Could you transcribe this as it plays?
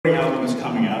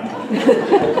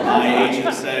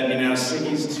just said, you know,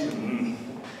 Ciggy's too.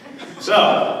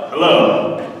 So,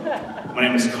 hello. My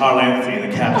name is Carl Anthony,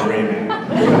 the Cabaret Man.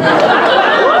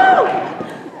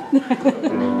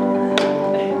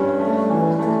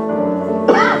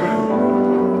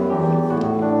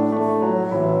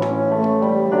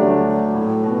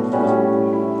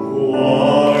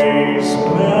 Wise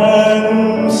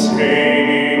men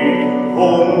say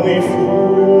only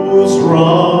fools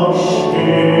rush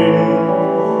in,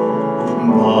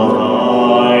 but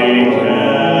I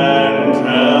can't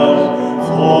help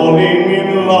falling in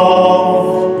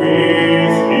love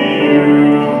with you.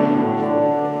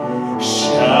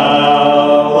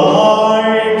 Shall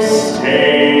I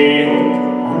stay?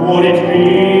 Would it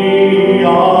be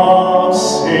a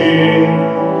sin?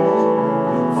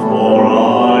 For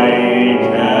I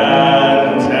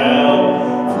can't help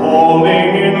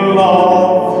falling in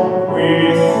love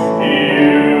with you.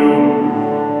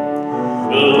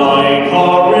 Like a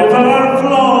river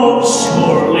flows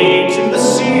surely to the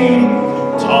sea,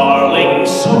 darling,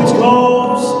 so it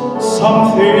goes. Some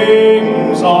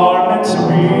things are meant to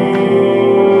be.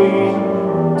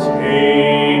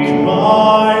 Take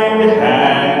my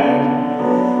hand,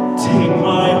 take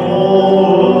my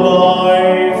whole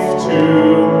life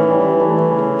too.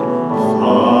 I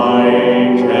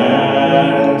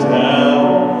can't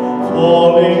help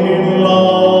falling in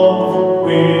love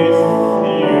with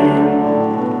you.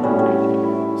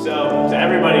 So, to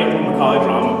everybody in McAuley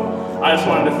Drama, I just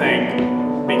wanted to thank,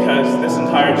 because this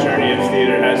entire journey of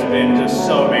theater has been just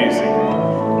so amazing.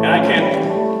 And I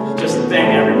can't just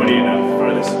thank everybody enough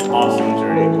for this awesome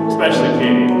journey, especially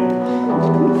Katie.